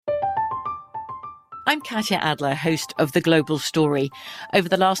I'm Katya Adler, host of The Global Story. Over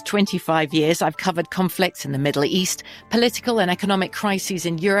the last 25 years, I've covered conflicts in the Middle East, political and economic crises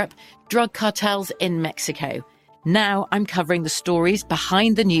in Europe, drug cartels in Mexico. Now I'm covering the stories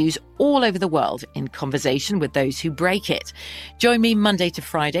behind the news all over the world in conversation with those who break it. Join me Monday to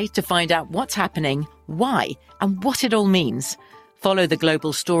Friday to find out what's happening, why, and what it all means. Follow The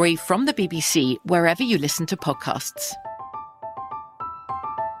Global Story from the BBC wherever you listen to podcasts.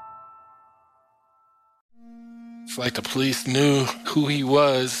 It's like the police knew who he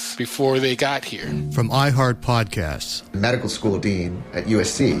was before they got here. From iHeart Podcasts. The medical school dean at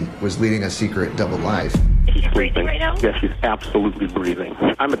USC was leading a secret double life. He's breathing right now? Yes, he's absolutely breathing.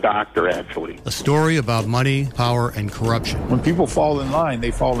 I'm a doctor, actually. A story about money, power, and corruption. When people fall in line,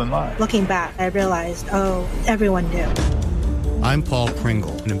 they fall in line. Looking back, I realized, everyone knew. I'm Paul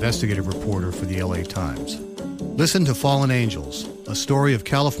Pringle, an investigative reporter for the LA Times. Listen to Fallen Angels, a story of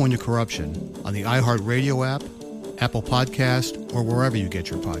California corruption on the iHeartRadio app, Apple Podcast, or wherever you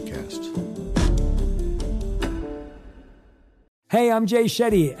get your podcasts. Hey, I'm Jay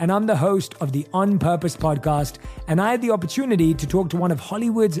Shetty, and I'm the host of the On Purpose podcast, and I had the opportunity to talk to one of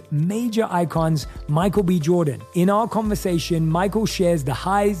Hollywood's major icons, Michael B. Jordan. In our conversation, Michael shares the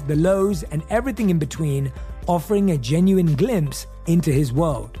highs, the lows, and everything in between, offering a genuine glimpse into his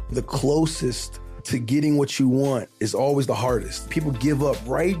world. The closest to getting what you want is always the hardest. People give up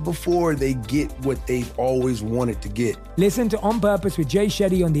right before they get what they've always wanted to get. Listen to On Purpose with Jay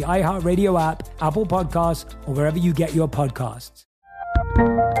Shetty on the iHeartRadio app, Apple Podcasts, or wherever you get your podcasts.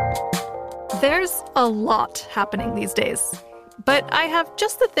 There's a lot happening these days, but I have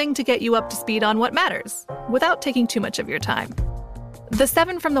just the thing to get you up to speed on what matters without taking too much of your time. The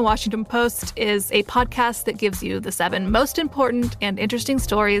 7 from the Washington Post is a podcast that gives you the 7 most important and interesting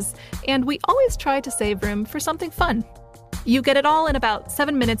stories, and we always try to save room for something fun. You get it all in about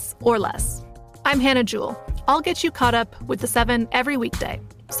 7 minutes or less. I'm Hannah Jewell. I'll get you caught up with the 7 every weekday.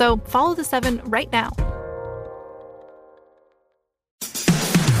 So follow the 7 right now.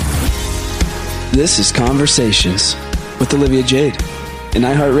 This is Conversations with Olivia Jade, an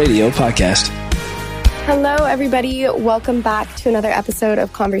iHeartRadio podcast. Hello, everybody. Welcome back to another episode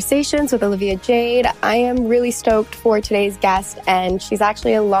of Conversations with Olivia Jade. I am really stoked for today's guest, and she's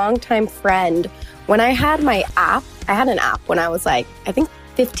actually a longtime friend. When I had my app, I had an app when I was I think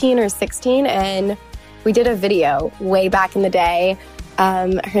 15 or 16, and we did a video way back in the day.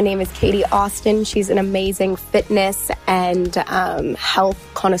 Her name is Katie Austin. She's an amazing fitness and health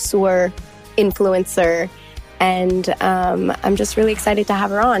connoisseur, influencer. And I'm just really excited to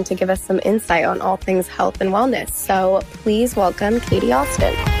have her on to give us some insight on all things health and wellness. So please welcome Katie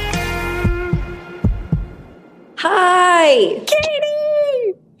Austin. Hi.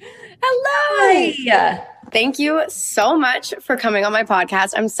 Katie! Hello! Hi. Thank you so much for coming on my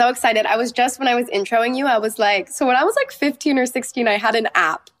podcast. I'm so excited. I was just, when I was introing you, I was so when I was 15 or 16, I had an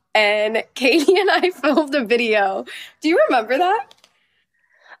app. And Katie and I filmed a video. Do you remember that?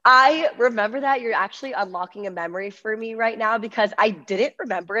 I remember that. You're actually unlocking a memory for me right now because I didn't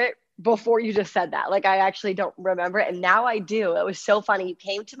remember it before you just said that. I actually don't remember it. And now I do. It was so funny. You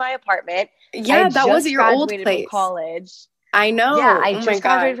came to my apartment. Yeah, that was your old place. From college. I know. Yeah, I just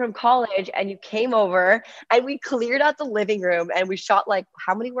graduated from college and you came over and we cleared out the living room and we shot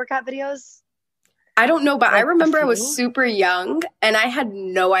how many workout videos? I don't know, but I remember I was super young and I had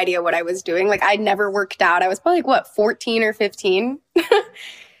no idea what I was doing. I never worked out. I was probably 14 or 15?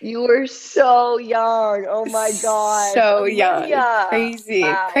 You were so young. Oh my God. So young. Crazy.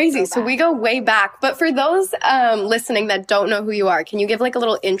 Wow, crazy. So we go way back. But for those listening that don't know who you are, can you give a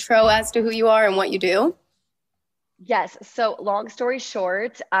little intro as to who you are and what you do? Yes. So long story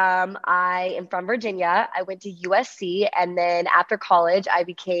short, I am from Virginia. I went to USC. And then after college, I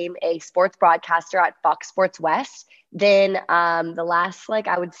became a sports broadcaster at Fox Sports West. Then the last,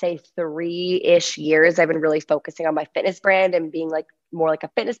 I would say 3-ish years, I've been really focusing on my fitness brand and being more a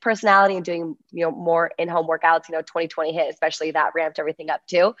fitness personality and doing, more in-home workouts. 2020 hit, especially that ramped everything up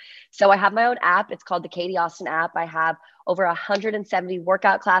too. So I have my own app. It's called the Katie Austin app. I have over 170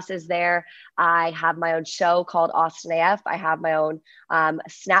 workout classes there. I have my own show called Austin AF. I have my own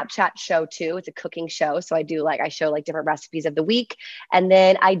Snapchat show too. It's a cooking show. So I do I show different recipes of the week. And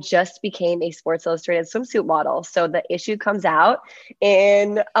then I just became a Sports Illustrated swimsuit model. So the issue comes out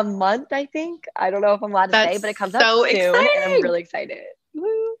in a month, I think. I don't know if I'm allowed to say, but it comes out soon. Exciting. And I'm really excited.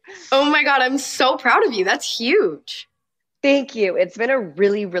 Woo. Oh my God, I'm so proud of you. That's huge. Thank you. It's been a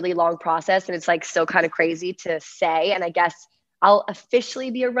really, really long process and it's still kind of crazy to say. And I guess I'll officially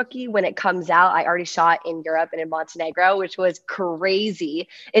be a rookie when it comes out. I already shot in Europe and in Montenegro, which was crazy.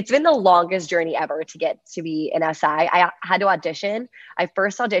 It's been the longest journey ever to get to be an SI. I had to audition. I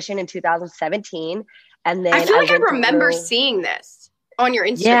first auditioned in 2017. And then I feel like I remember seeing this on your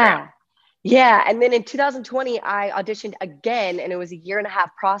Instagram. Yeah. Yeah. And then in 2020, I auditioned again, and it was a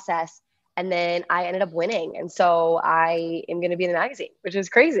 1.5-year process. And then I ended up winning. And so I am going to be in the magazine, which is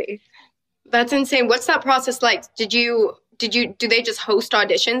crazy. That's insane. What's that process like? Do they just host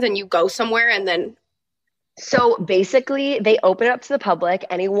auditions and you go somewhere and then? So basically they open it up to the public.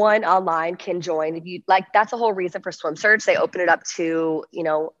 Anyone online can join. If you like, that's the whole reason for Swim Search. They open it up to,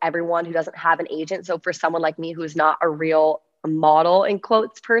 everyone who doesn't have an agent. So for someone like me, who's not a real model in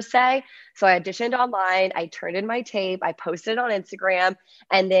quotes per se. So I auditioned online, I turned in my tape, I posted it on Instagram.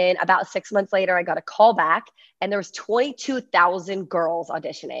 And then about 6 months later, I got a call back, and there was 22,000 girls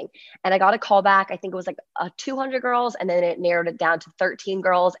auditioning. And I got a call back, I think it was like 200 girls. And then it narrowed it down to 13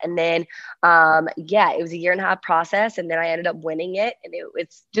 girls. And then, it was a 1.5-year process. And then I ended up winning it. And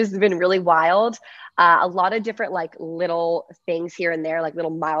it's just been really wild. A lot of different like little things here and there, like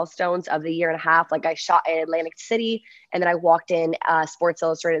little milestones of the 1.5 years. Like I shot in Atlantic City, and then I walked in Sports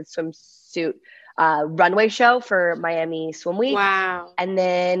Illustrated swimsuit runway show for Miami Swim Week. Wow. And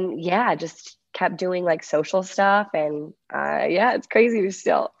then, just kept doing like social stuff. And it's crazy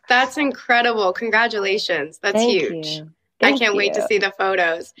still. That's incredible. Congratulations. That's huge. I can't wait to see the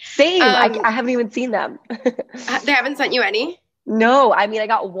photos. Same. I haven't even seen them. They haven't sent you any? No, I mean, I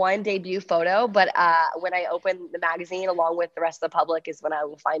got one debut photo, but when I open the magazine along with the rest of the public is when I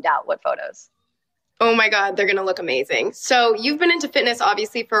will find out what photos. Oh my God, they're going to look amazing. So you've been into fitness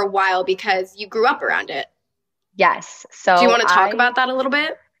obviously for a while because you grew up around it. Yes. So do you want to talk about that a little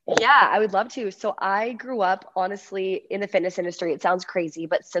bit? Yeah, I would love to. So I grew up, honestly, in the fitness industry. It sounds crazy,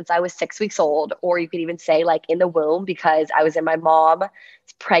 but since I was 6 weeks old, or you could even say like in the womb, because I was in my mom's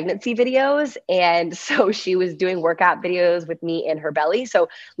pregnancy videos. And so she was doing workout videos with me in her belly. So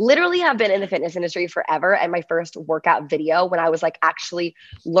literally have been in the fitness industry forever. And my first workout video when I was like actually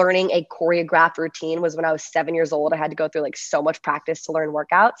learning a choreographed routine was when I was 7 years old. I had to go through like so much practice to learn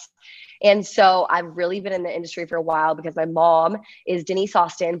workouts. And so I've really been in the industry for a while because my mom is Denise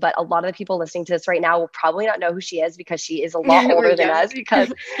Austin, but a lot of the people listening to this right now will probably not know who she is because she is a lot older than us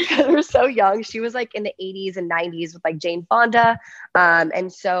because we're so young. She was like in the 80s and 90s with like Jane Fonda.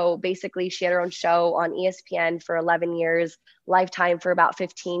 And so basically she had her own show on ESPN for 11 years, Lifetime for about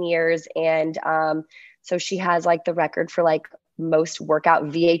 15 years. And so she has like the record for like most workout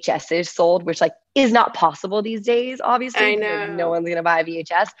VHSs sold, which like is not possible these days, obviously. I know. No one's going to buy a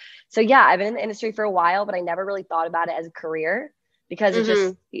VHS. So yeah, I've been in the industry for a while, but I never really thought about it as a career because it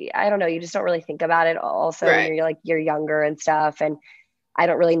just, I don't know, you just don't really think about it also when you're younger and stuff. And I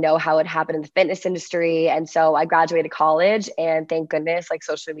don't really know how it happened in the fitness industry. And so I graduated college, and thank goodness, like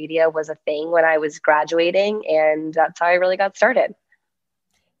social media was a thing when I was graduating, and that's how I really got started.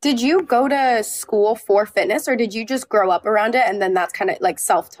 Did you go to school for fitness, or did you just grow up around it and then that's kind of like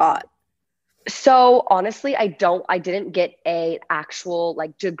self-taught? So honestly, I didn't get a actual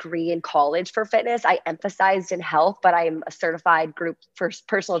like degree in college for fitness. I emphasized in health, but I'm a certified group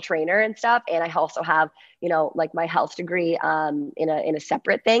personal trainer and stuff. And I also have, like my health degree in a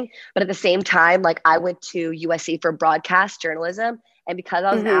separate thing. But at the same time, like I went to USC for broadcast journalism. And because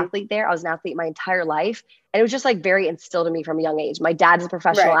I was an athlete there, I was an athlete my entire life. And it was just like very instilled in me from a young age. My dad is a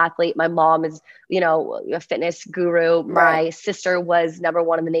professional athlete. My mom is, a fitness guru. My sister was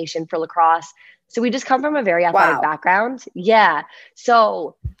 #1 in the nation for lacrosse. So we just come from a very athletic background. Yeah.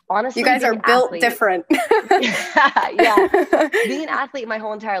 So honestly, you guys are built different. Yeah. Being an athlete my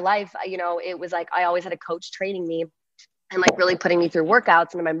whole entire life, it was like, I always had a coach training me and like really putting me through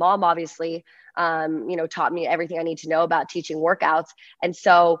workouts. And my mom obviously, taught me everything I need to know about teaching workouts. And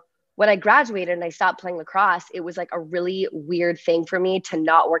so when I graduated and I stopped playing lacrosse, it was like a really weird thing for me to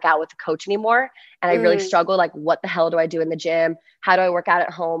not work out with a coach anymore. And I really struggled, like, what the hell do I do in the gym? How do I work out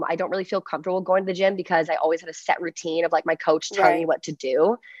at home? I don't really feel comfortable going to the gym because I always had a set routine of like my coach telling me what to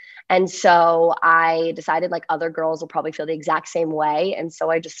do. And so I decided like other girls will probably feel the exact same way. And so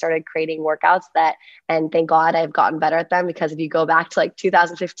I just started creating workouts and thank God I've gotten better at them, because if you go back to like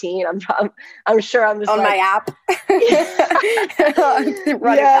 2015, I'm sure I'm just on my app. I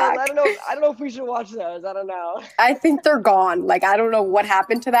don't know if we should watch those. I don't know. I think they're gone. Like, I don't know what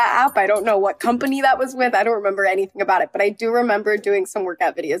happened to that app. I don't know what company that was with. I don't remember anything about it, but I do remember doing some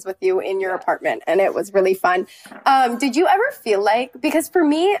workout videos with you in your apartment, and it was really fun. Did you ever feel like, because for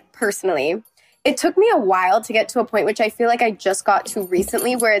me personally, it took me a while to get to a point, which I feel like I just got to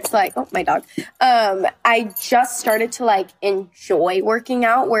recently, where it's like, oh, my dog. I just started to like enjoy working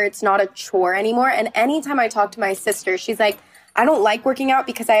out, where it's not a chore anymore. And anytime I talk to my sister, she's like, I don't like working out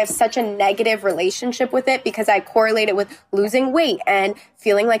because I have such a negative relationship with it, because I correlate it with losing weight and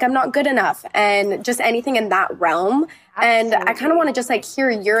feeling like I'm not good enough and just anything in that realm. Absolutely. And I kind of want to just like hear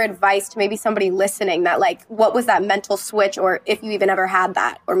your advice to maybe somebody listening, that like, what was that mental switch, or if you even ever had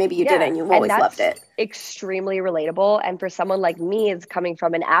that, or maybe you didn't, you've always loved it. Extremely relatable. And for someone like me, is coming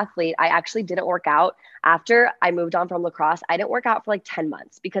from an athlete, I actually didn't work out after I moved on from lacrosse. I didn't work out for like 10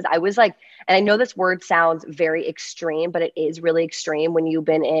 months because I was like, and I know this word sounds very extreme, but it is really extreme when you've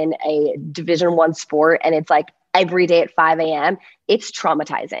been in a Division I sport and it's like every day at 5 a.m. It's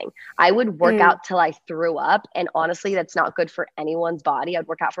traumatizing. I would work out till I threw up. And honestly, that's not good for anyone's body. I'd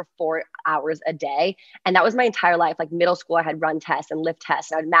work out for 4 hours a day. And that was my entire life. Like middle school, I had run tests and lift tests,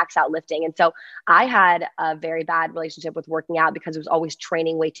 and I'd max out lifting. And so I had a very bad relationship with working out because it was always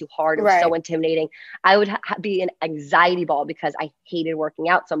training way too hard. It was so intimidating. I would be an anxiety ball because I hated working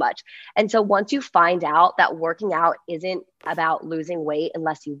out so much. And so once you find out that working out isn't about losing weight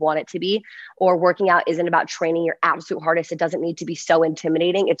unless you want it to be, or working out isn't about training your absolute hardest, it doesn't need to be so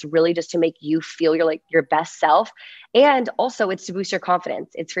intimidating. It's really just to make you feel your best self. And also it's to boost your confidence.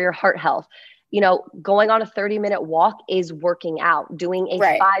 It's for your heart health. You know, going on a 30-minute walk is working out. Doing a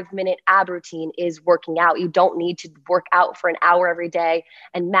 5-minute ab routine is working out. You don't need to work out for an hour every day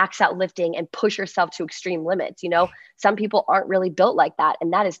and max out lifting and push yourself to extreme limits. You know, some people aren't really built like that,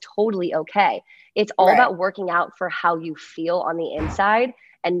 and that is totally okay. It's all about working out for how you feel on the inside,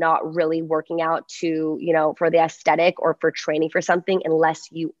 and not really working out to, you know, for the aesthetic or for training for something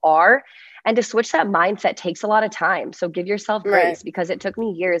unless you are. And to switch that mindset takes a lot of time. So give yourself grace, because it took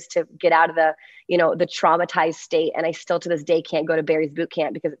me years to get out of the, you know, the traumatized state. And I still to this day can't go to Barry's boot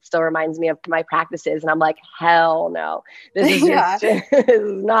camp because it still reminds me of my practices. And I'm like, hell no, this is just this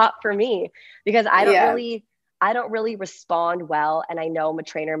is not for me, because I don't really respond well. And I know I'm a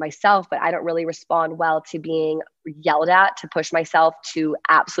trainer myself, but I don't really respond well to being yelled at, to push myself to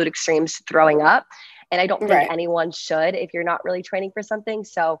absolute extremes, to throwing up. And I don't think anyone should if you're not really training for something.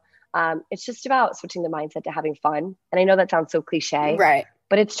 So it's just about switching the mindset to having fun. And I know that sounds so cliche,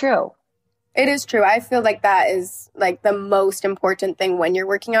 but it's true. It is true. I feel like that is like the most important thing when you're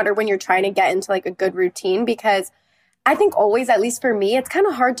working out or when you're trying to get into like a good routine, because I think always, at least for me, it's kind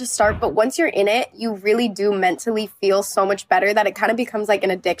of hard to start, but once you're in it, you really do mentally feel so much better that it kind of becomes like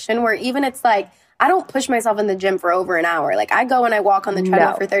an addiction, where even it's like, I don't push myself in the gym for over an hour. Like I go and I walk on the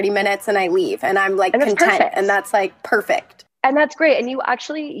treadmill for 30 minutes and I leave, and I'm like content, and that's like perfect. And that's great. And you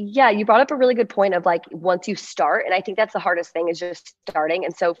actually, you brought up a really good point of like, once you start, and I think that's the hardest thing, is just starting.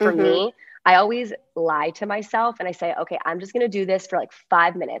 And so for me, I always lie to myself and I say, okay, I'm just going to do this for like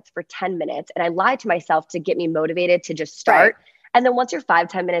 5 minutes, for 10 minutes. And I lie to myself to get me motivated to just start. And then once you're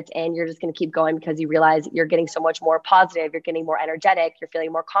 5-10 minutes in, you're just going to keep going, because you realize you're getting so much more positive, you're getting more energetic, you're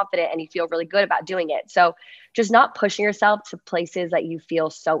feeling more confident, and you feel really good about doing it. So just not pushing yourself to places that you feel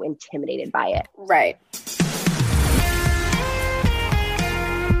so intimidated by it. Right.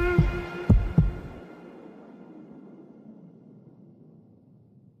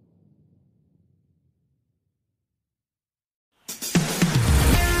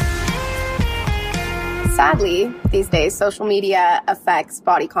 Sadly, these days, social media affects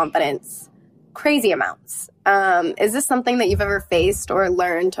body confidence crazy amounts. Is this something that you've ever faced or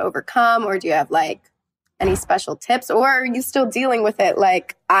learned to overcome, or do you have like any special tips, or are you still dealing with it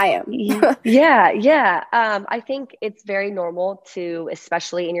like I am? I think it's very normal to,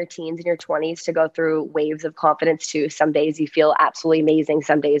 especially in your teens and your 20s, to go through waves of confidence too. Some days you feel absolutely amazing.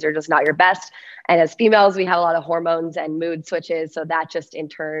 Some days are just not your best. And as females, we have a lot of hormones and mood switches. So that just in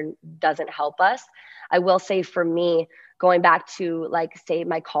turn doesn't help us. I will say for me, going back to like, say,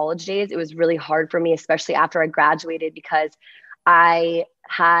 my college days, it was really hard for me, especially after I graduated, because I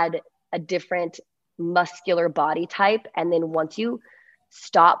had a different muscular body type. And then once you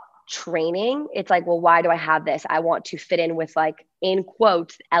stop training, it's like, well, why do I have this? I want to fit in with, like, in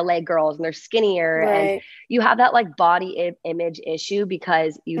quotes, LA girls, and they're skinnier. And you have that like body image issue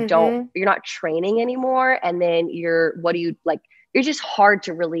because you you're not training anymore. And then you're just hard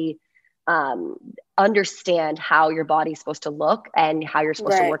to really understand how your body's supposed to look and how you're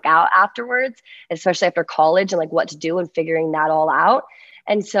supposed to work out afterwards, especially after college, and like what to do and figuring that all out.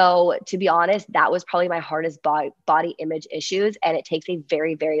 And so, to be honest, that was probably my hardest body image issues. And it takes a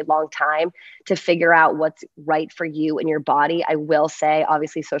very, very long time to figure out what's right for you and your body. I will say,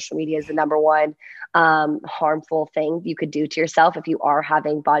 obviously, social media is the number one harmful thing you could do to yourself if you are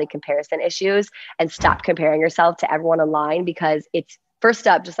having body comparison issues, and stop comparing yourself to everyone online, because it's, first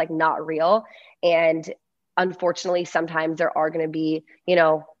up, just like not real. And unfortunately, sometimes there are going to be,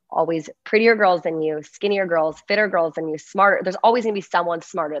 always prettier girls than you, skinnier girls, fitter girls than you, smarter. There's always going to be someone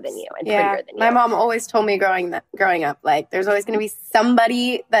smarter than you and prettier than you. My mom always told me growing up, like, there's always going to be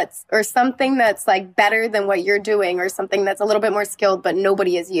somebody or something that's like better than what you're doing, or something that's a little bit more skilled, but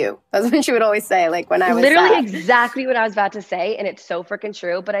nobody is you. That's what she would always say, like, when I was literally exactly what I was about to say. And it's so freaking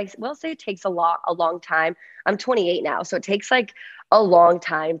true. But I will say it takes a long time. I'm 28 now. So it takes like a long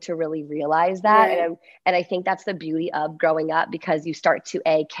time to really realize that. Right. And I think that's the beauty of growing up, because you start to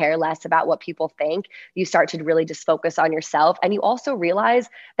care less about what people think. You start to really just focus on yourself. And you also realize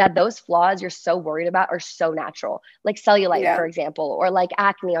that those flaws you're so worried about are so natural, like cellulite, for example, or like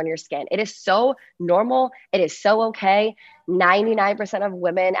acne on your skin. It is so normal. It is so okay. 99% of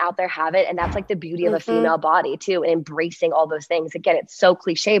women out there have it. And that's like the beauty of a female body too, and embracing all those things. Again, it's so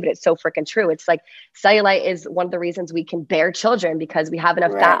cliche, but it's so freaking true. It's like cellulite is one of the reasons we can bear children, because we have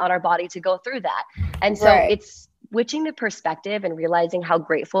enough fat on our body to go through that. And so it's switching the perspective and realizing how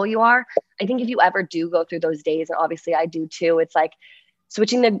grateful you are. I think if you ever do go through those days, and obviously I do too, it's like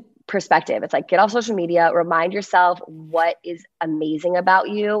switching the perspective. It's like, get off social media, remind yourself what is amazing about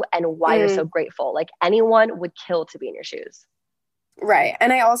you and why you're so grateful. Like, anyone would kill to be in your shoes. Right.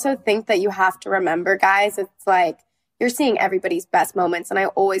 And I also think that you have to remember, guys, it's like, you're seeing everybody's best moments. And I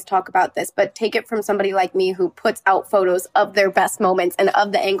always talk about this, but take it from somebody like me who puts out photos of their best moments and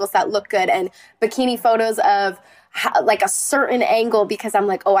of the angles that look good, and bikini photos of like a certain angle, because I'm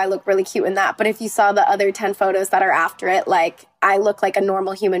like, oh, I look really cute in that. But if you saw the other 10 photos that are after it, like, I look like a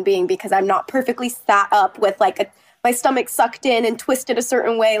normal human being, because I'm not perfectly sat up with like my stomach sucked in and twisted a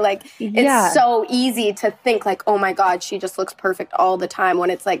certain way. Like, it's so easy to think like, oh my God, she just looks perfect all the time,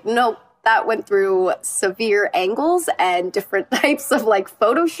 when it's like, nope, that went through severe angles and different types of like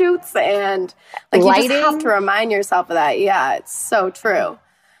photo shoots, and like lighting. You just have to remind yourself of that. Yeah, it's so true.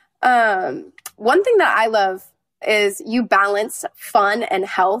 One thing that I love is you balance fun and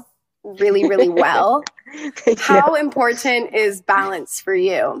health really, really well. How important is balance for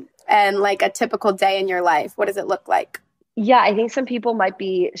you, and like a typical day in your life? What does it look like? Yeah, I think some people might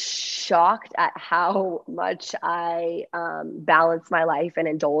be shocked at how much I balance my life and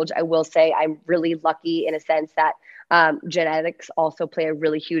indulge. I will say I'm really lucky in a sense that genetics also play a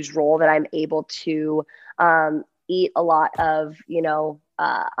really huge role, that I'm able to eat a lot of,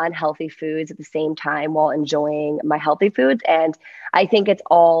 unhealthy foods at the same time while enjoying my healthy foods. And I think it's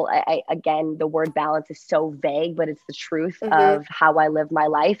all, again, the word balance is so vague, but it's the truth of how I live my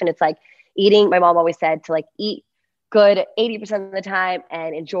life. And it's like eating, my mom always said to like eat good 80% of the time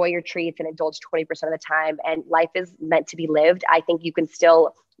and enjoy your treats and indulge 20% of the time. And life is meant to be lived. I think you can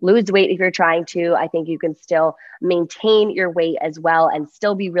still lose weight if you're trying to. I think you can still maintain your weight as well and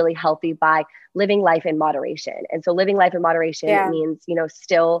still be really healthy by living life in moderation. And so living life in moderation means,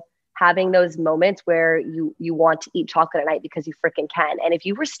 still having those moments where you want to eat chocolate at night because you freaking can. And if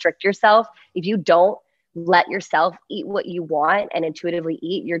you restrict yourself, if you don't let yourself eat what you want and intuitively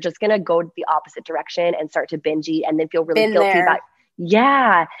eat, you're just going to go the opposite direction and start to binge eat and then feel really guilty about it.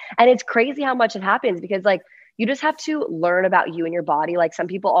 Yeah. And it's crazy how much it happens, because like, you just have to learn about you and your body. Like some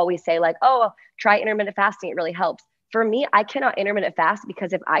people always say like, oh, try intermittent fasting. It really helps. For me, I cannot intermittent fast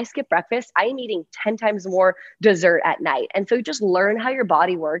because if I skip breakfast, I am eating 10 times more dessert at night. And so you just learn how your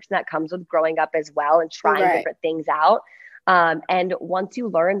body works. And that comes with growing up as well and trying different things out. And once you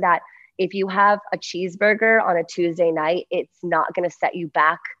learn that if you have a cheeseburger on a Tuesday night, it's not going to set you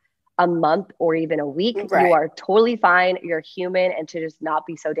back a month or even a week. You are totally fine. You're human, and to just not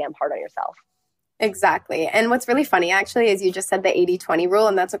be so damn hard on yourself. Exactly. And what's really funny actually is you just said the 80-20 rule,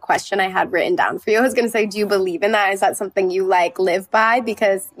 and that's a question I had written down for you. I was going to say, do you believe in that? Is that something you like live by?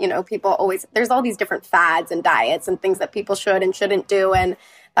 Because, people always, there's all these different fads and diets and things that people should and shouldn't do. And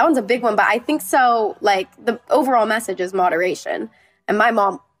that one's a big one, but I think so. Like the overall message is moderation. And my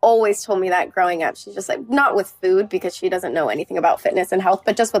mom always told me that growing up. She's just like, not with food because she doesn't know anything about fitness and health,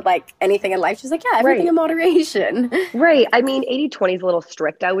 but just with like anything in life. She's like, yeah, everything in moderation. Right. I mean, 80-20 is a little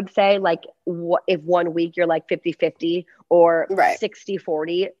strict, I would say. Like if 1 week you're like 50-50 or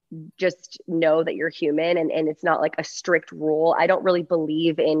 60-40, just know that you're human and it's not like a strict rule. I don't really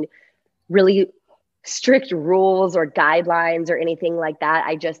believe in really strict rules or guidelines or anything like that.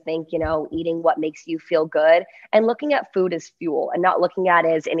 I just think, eating what makes you feel good and looking at food as fuel and not looking at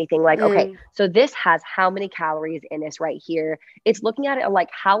it as anything like, okay, so this has how many calories in this right here. It's looking at it like,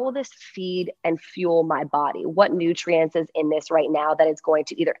 how will this feed and fuel my body? What nutrients is in this right now that is going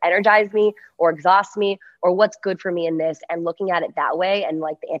to either energize me or exhaust me, or what's good for me in this, and looking at it that way, and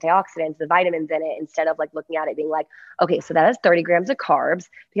like the antioxidants, the vitamins in it, instead of like looking at it being like, okay, so that has 30 grams of carbs,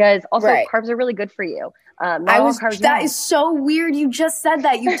 because also carbs are really good for you. That is so weird. You just said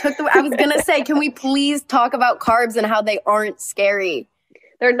that. You took I was going to say, can we please talk about carbs and how they aren't scary?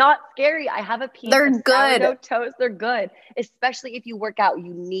 They're not scary. I have a piece They're of good. sourdough toast. They're good. Especially if you work out,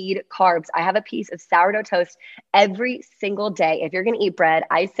 you need carbs. I have a piece of sourdough toast every single day. If you're going to eat bread,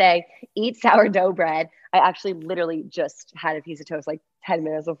 I say eat sourdough bread. I actually literally just had a piece of toast like 10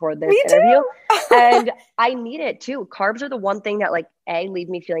 minutes before this interview. And I need it too. Carbs are the one thing that like A, leave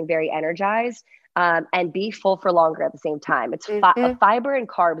me feeling very energized, and be full for longer at the same time. It's fiber and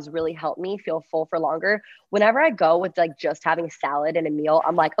carbs really help me feel full for longer. Whenever I go with like just having a salad and a meal,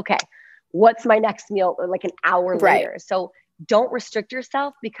 I'm like, okay, what's my next meal? Like an hour later. So don't restrict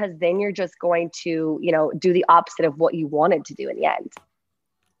yourself, because then you're just going to, you know, do the opposite of what you wanted to do in the end.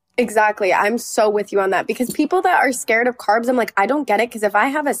 Exactly. I'm so with you on that, because people that are scared of carbs, I'm like, I don't get it. Because if I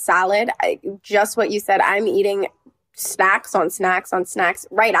have a salad, just what you said, I'm eating snacks on snacks on snacks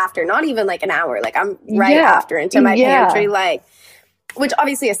right after, not even like an hour. Like I'm right after into my pantry, like, which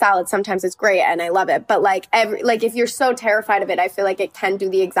obviously a salad sometimes is great and I love it. But like if you're so terrified of it, I feel like it can do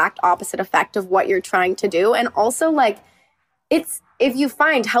the exact opposite effect of what you're trying to do. And also like if you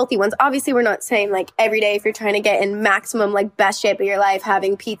find healthy ones, obviously we're not saying like every day if you're trying to get in maximum like best shape of your life,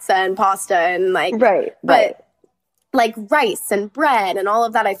 having pizza and pasta and like, but like rice and bread and all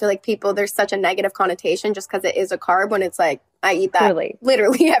of that, I feel like there's such a negative connotation just because it is a carb, when it's like, I eat that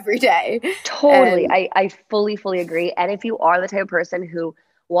literally every day. Totally. I fully agree. And if you are the type of person who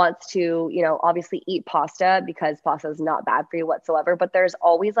wants to, you know, obviously eat pasta, because pasta is not bad for you whatsoever, but there's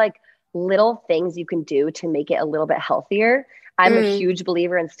always like little things you can do to make it a little bit healthier. I'm a huge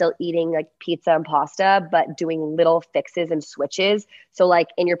believer in still eating like pizza and pasta, but doing little fixes and switches. So like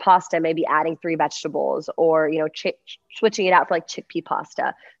in your pasta, maybe adding 3 vegetables, or, you know, switching it out for like chickpea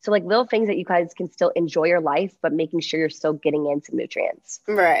pasta. So like little things that you guys can still enjoy your life, but making sure you're still getting in some nutrients.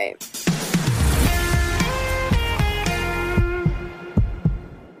 Right.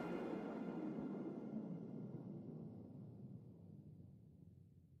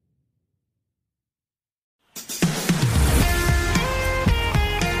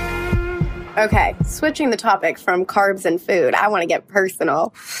 Okay, switching the topic from carbs and food, I want to get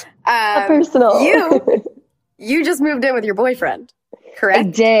personal. You just moved in with your boyfriend, correct? I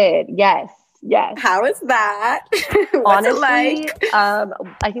did, yes. How is that? What's Honestly, it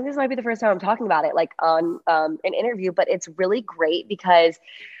like? I think this might be the first time I'm talking about it, like on an interview, but it's really great because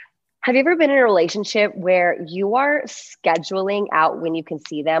have you ever been in a relationship where you are scheduling out when you can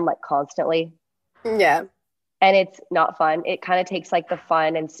see them, like constantly? Yeah. And it's not fun. It kind of takes like the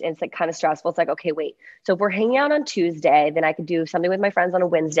fun, and it's like kind of stressful. It's like, okay, wait. So if we're hanging out on Tuesday, then I could do something with my friends on a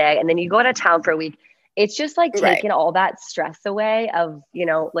Wednesday, and then you go out of town for a week. It's just like taking all that stress away of, you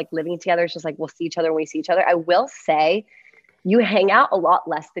know, like living together. It's just like, we'll see each other when we see each other. I will say you hang out a lot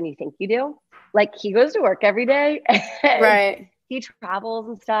less than you think you do. Like he goes to work every day. And he travels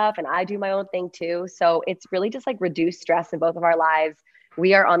and stuff, and I do my own thing too. So it's really just like reduced stress in both of our lives.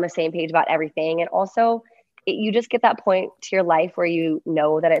 We are on the same page about everything. And also, you just get that point to your life where you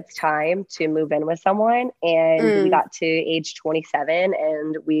know that it's time to move in with someone. And we got to age 27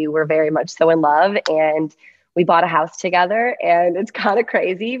 and we were very much so in love, and we bought a house together. And it's kind of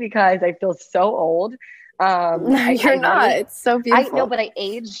crazy because I feel so old. You're not. It's so beautiful. I know, but I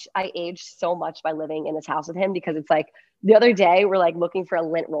aged so much by living in this house with him, because it's like the other day we're like looking for a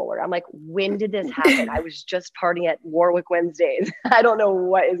lint roller. I'm like, when did this happen? I was just partying at Warwick Wednesdays. I don't know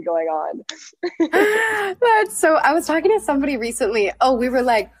what is going on. So I was talking to somebody recently. We were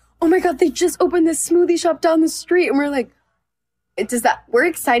like, oh my God, they just opened this smoothie shop down the street. And we're like, we're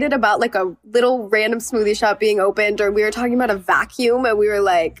excited about like a little random smoothie shop being opened. Or we were talking about a vacuum, and we were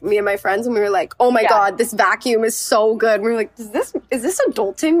like, me and my friends, and we were like, oh my God, this vacuum is so good. And we were like, is this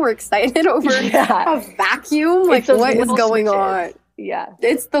adulting? We're excited over a vacuum? Like, what is going on? Yeah.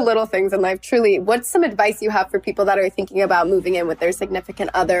 It's the little things in life, truly. What's some advice you have for people that are thinking about moving in with their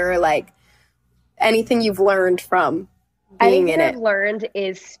significant other? Or like anything you've learned from being in it? I've learned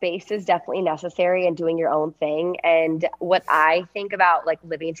is space is definitely necessary, and doing your own thing. And what I think about like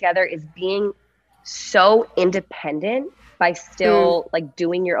living together is being so independent by still like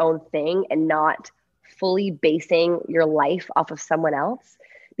doing your own thing and not fully basing your life off of someone else.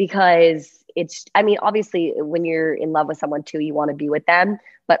 Because obviously when you're in love with someone too, you want to be with them,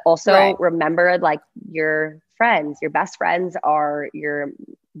 but also remember like your friends, your best friends are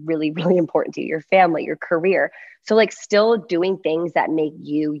really, really important to you, your family, your career. So like still doing things that make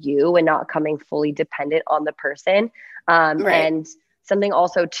you and not coming fully dependent on the person. And something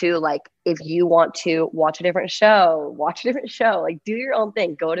also too, like if you want to watch a different show, like do your own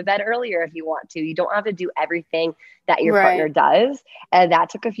thing, go to bed earlier if you want to. You don't have to do everything that your partner does. And that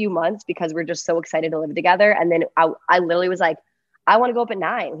took a few months because we're just so excited to live together. And then I literally was like, I want to go up at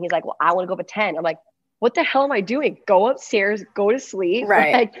 9. He's like, well, I want to go up at 10. I'm like, what the hell am I doing? Go upstairs, go to sleep.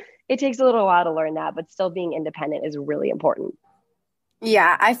 Right. Like, it takes a little while to learn that, but still being independent is really important.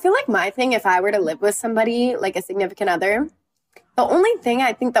 Yeah, I feel like my thing, if I were to live with somebody, like a significant other, the only thing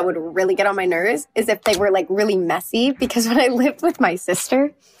I think that would really get on my nerves is if they were like really messy, because when I lived with my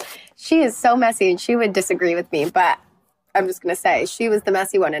sister, she is so messy and she would disagree with me, but I'm just going to say she was the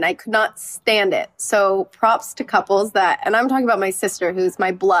messy one and I could not stand it. So props to couples that, and I'm talking about my sister who's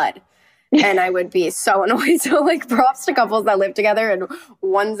my blood, and I would be so annoyed. So like props to couples that live together and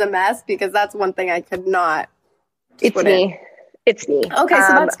one's a mess, because that's one thing I could not. It's me. It's me. Okay,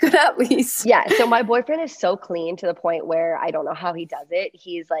 so that's good at least. Yeah, so my boyfriend is so clean to the point where I don't know how he does it.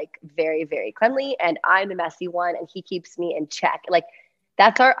 He's like very, very cleanly, and I'm the messy one, and he keeps me in check. Like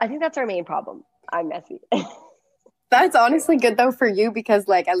I think that's our main problem. I'm messy. That's honestly good though for you, because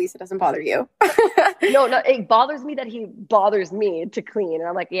like at least it doesn't bother you. No, it bothers me that he bothers me to clean, and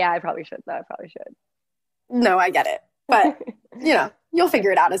I'm like, yeah, I probably should. No, I probably should. No, I get it, but you'll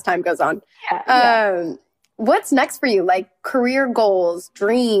figure it out as time goes on. Yeah. What's next for you? Like career goals,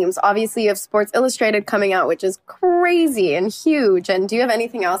 dreams? Obviously, you have Sports Illustrated coming out, which is crazy and huge. And do you have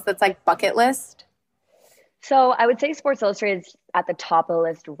anything else that's like bucket list? So I would say Sports Illustrated is at the top of the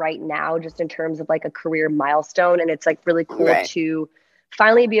list right now, just in terms of like a career milestone. And it's like really cool to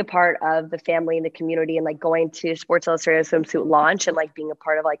finally be a part of the family and the community, and like going to Sports Illustrated swimsuit launch and like being a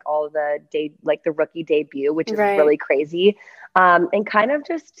part of like all of the like the rookie debut, which is really crazy. And kind of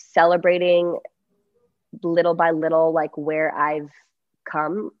just celebrating little by little, like where I've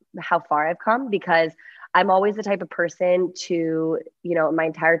come, how far I've come, because I'm always the type of person to, in my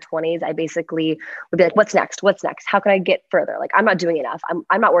entire 20s, I basically would be like, what's next? What's next? How can I get further? Like, I'm not doing enough.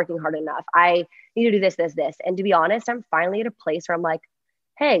 I'm not working hard enough. I need to do this. And to be honest, I'm finally at a place where I'm like,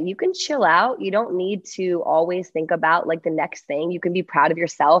 hey, you can chill out. You don't need to always think about like the next thing. You can be proud of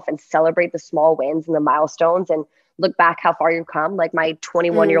yourself and celebrate the small wins and the milestones and look back how far you've come. Like my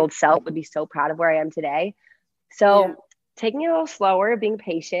 21-year-old self would be so proud of where I am today. So taking it a little slower, being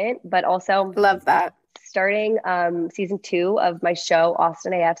patient, but also love that. Starting season 2 of my show,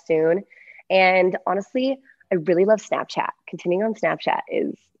 Austin AF, soon. And honestly, I really love Snapchat. Continuing on Snapchat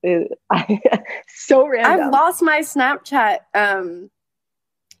is so random. I've lost my Snapchat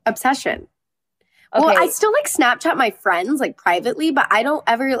obsession. Okay. Well, I still like Snapchat my friends like privately, but I don't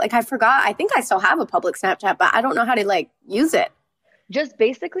ever like, I forgot. I think I still have a public Snapchat, but I don't know how to like use it. Just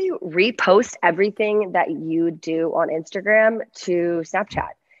basically repost everything that you do on Instagram to Snapchat.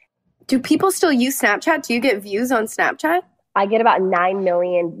 Do people still use Snapchat? Do you get views on Snapchat? I get about 9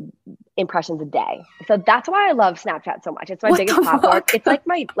 million impressions a day. So that's why I love Snapchat so much. It's my biggest platform. It's like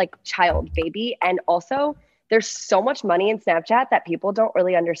my child baby. And also there's so much money in Snapchat that people don't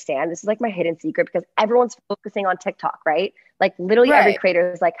really understand. This is like my hidden secret, because everyone's focusing on TikTok, right? Like literally every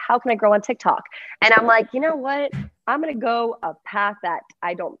creator is like, how can I grow on TikTok? And I'm like, you know what? I'm going to go a path that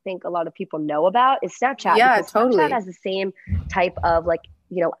I don't think a lot of people know about is Snapchat. Yeah, because totally. Snapchat has the same type of like,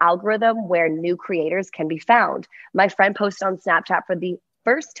 algorithm where new creators can be found. My friend posted on Snapchat for the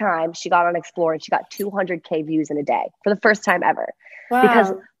first time. She got on Explore and she got 200K views in a day for the first time ever. Wow.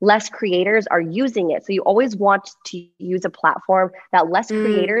 Because less creators are using it. So you always want to use a platform that less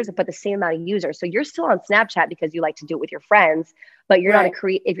creators, but the same amount of users. So you're still on Snapchat because you like to do it with your friends, but you're not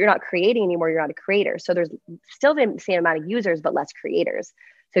if you're not creating anymore, you're not a creator. So there's still the same amount of users, but less creators.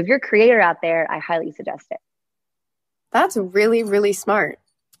 So if you're a creator out there, I highly suggest it. That's really, really smart.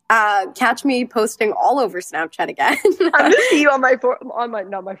 Catch me posting all over Snapchat again. I'm gonna see you on my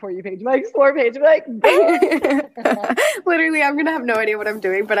not my For You page, my Explore page. I'm like, literally, I'm gonna have no idea what I'm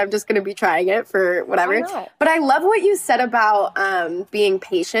doing, but I'm just gonna be trying it for whatever. But I love what you said about being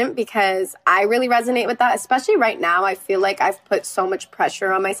patient, because I really resonate with that, especially right now. I feel like I've put so much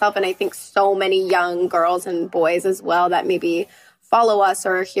pressure on myself, and I think so many young girls and boys as well that maybe follow us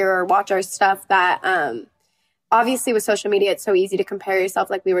or hear or watch our stuff that obviously with social media, it's so easy to compare yourself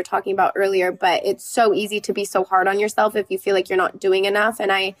like we were talking about earlier, but it's so easy to be so hard on yourself if you feel like you're not doing enough.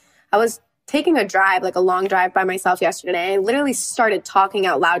 And I was taking a drive, like a long drive by myself yesterday. And I literally started talking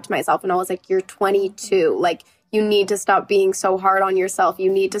out loud to myself, and I was like, you're 22. Like, you need to stop being so hard on yourself.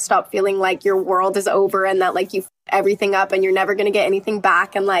 You need to stop feeling like your world is over and that like you f***ed everything up and you're never going to get anything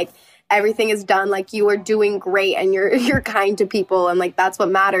back. And like, everything is done. Like, you are doing great and you're kind to people. And like, that's what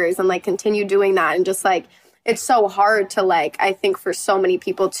matters. And like, continue doing that. And just like, it's so hard to like, I think for so many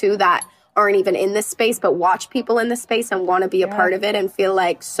people too that aren't even in this space, but watch people in this space and want to be a part of it and feel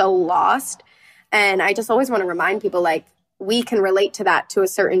like so lost. And I just always want to remind people like we can relate to that to a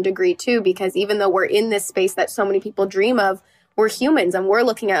certain degree too, because even though we're in this space that so many people dream of, we're humans and we're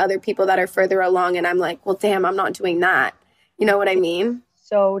looking at other people that are further along. And I'm like, well, damn, I'm not doing that. You know what I mean?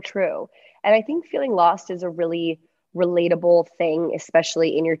 So true. And I think feeling lost is a really relatable thing,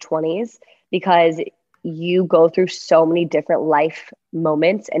 especially in your 20s, because you go through so many different life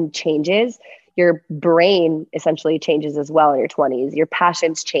moments and changes. Your brain essentially changes as well in your 20s. Your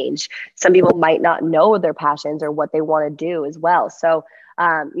passions change. Some people might not know their passions or what they want to do as well. So,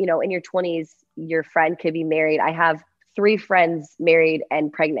 in your 20s, your friend could be married. I have 3 friends married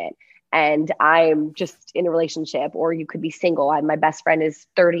and pregnant, and I'm just in a relationship, or you could be single. My best friend is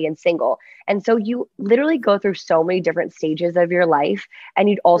 30 and single. And so you literally go through so many different stages of your life, and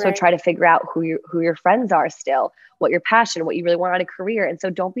you'd also try to figure out who your friends are still, what your passion, what you really want out of a career. And so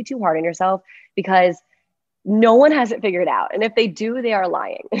don't be too hard on yourself, because no one has it figured out. And if they do, they are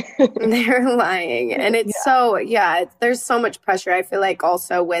lying. They're lying. And it's there's so much pressure. I feel like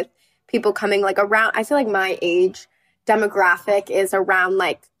also with people coming like around, I feel like my age demographic is around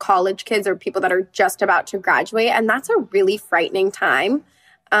like college kids or people that are just about to graduate. And that's a really frightening time.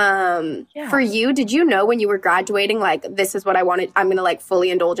 For you, did you know when you were graduating, like, this is what I wanted, I'm going to like fully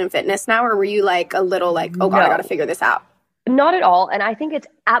indulge in fitness now? Or were you like a little like, oh God, I got to figure this out? Not at all. And I think it's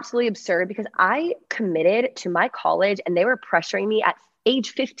absolutely absurd, because I committed to my college and they were pressuring me at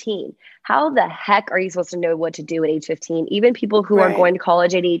age 15. How the heck are you supposed to know what to do at age 15? Even people who are going to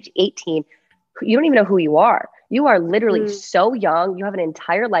college at age 18, you don't even know who you are. You are literally so young. You have an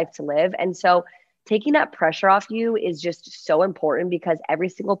entire life to live. And so taking that pressure off you is just so important, because every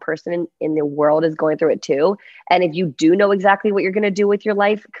single person in the world is going through it too. And if you do know exactly what you're going to do with your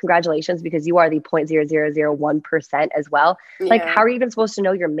life, congratulations, because you are the 0.0001% as well. Like, how are you even supposed to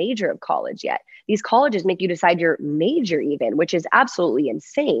know your major of college yet? These colleges make you decide your major even, which is absolutely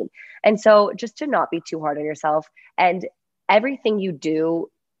insane. And so just to not be too hard on yourself, and everything you do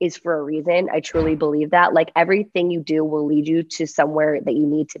is for a reason. I truly believe that. Like, everything you do will lead you to somewhere that you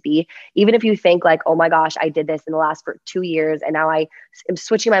need to be. Even if you think like, oh my gosh, I did this in the last 2 years and now I am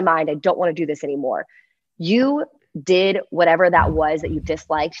switching my mind, I don't want to do this anymore. You did whatever that was that you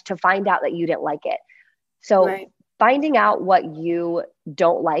disliked to find out that you didn't like it. So finding out what you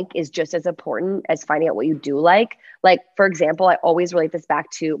don't like is just as important as finding out what you do like. Like, for example, I always relate this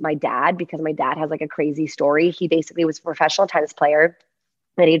back to my dad, because my dad has like a crazy story. He basically was a professional tennis player.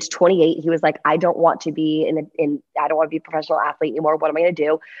 At age 28, he was like, I don't want to be I don't want to be a professional athlete anymore. What am I going to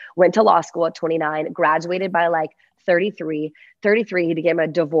do? Went to law school at 29, graduated by like 33, he became a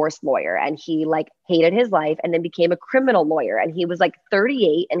divorce lawyer, and he like hated his life, and then became a criminal lawyer. And he was like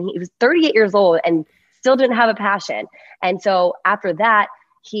 38, and he was 38 years old and still didn't have a passion. And so after that,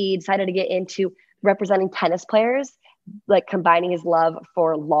 he decided to get into representing tennis players, like combining his love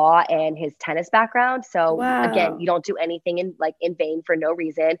for law and his tennis background. So again, you don't do anything in vain for no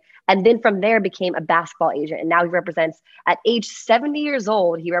reason. And then from there became a basketball agent. And now he represents, at age 70 years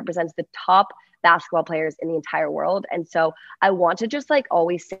old, he represents the top basketball players in the entire world. And so I want to just like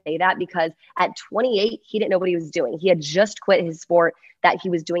always say that, because at 28, he didn't know what he was doing. He had just quit his sport that he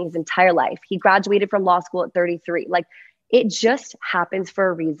was doing his entire life. He graduated from law school at 33. Like, it just happens for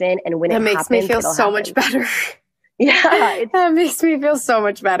a reason. And when it happens, makes me feel so much better. Yeah, that makes me feel so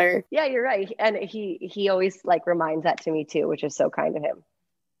much better. Yeah, you're right. And he always like reminds that to me too, which is so kind of him.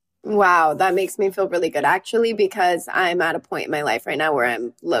 Wow, that makes me feel really good, actually, because I'm at a point in my life right now where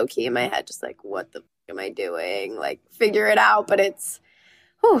I'm low key in my head, just like, what the f- am I doing? Like, figure it out. But it's,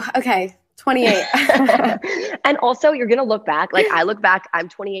 okay, 28. And also, you're gonna look back. Like, I look back. I'm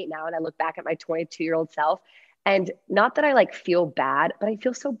 28 now, and I look back at my 22-year-old self. And not that I like feel bad, but I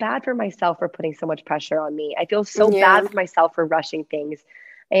feel so bad for myself for putting so much pressure on me. I feel so bad for myself for rushing things.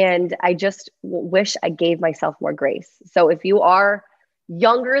 And I just wish I gave myself more grace. So if you are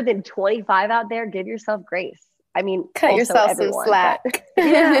younger than 25 out there, give yourself grace. I mean, cut yourself some slack.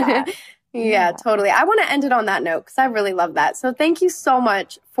 Yeah, totally. I want to end it on that note, because I really love that. So thank you so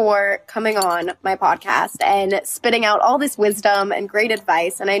much for coming on my podcast and spitting out all this wisdom and great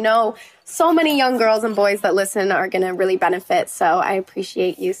advice. And I know so many young girls and boys that listen are going to really benefit. So I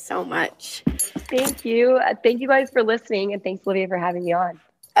appreciate you so much. Thank you. Thank you guys for listening. And thanks, Olivia, for having me on.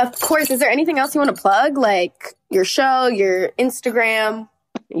 Of course. Is there anything else you want to plug? Like your show, your Instagram?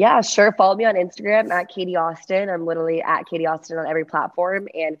 Yeah, sure. Follow me on Instagram at Katie Austin. I'm literally at Katie Austin on every platform.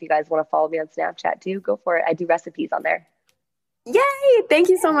 And if you guys want to follow me on Snapchat too, go for it. I do recipes on there. Yay! Thank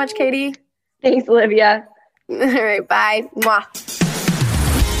you so much, Katie. Thanks, Olivia. All right. Bye. Mwah.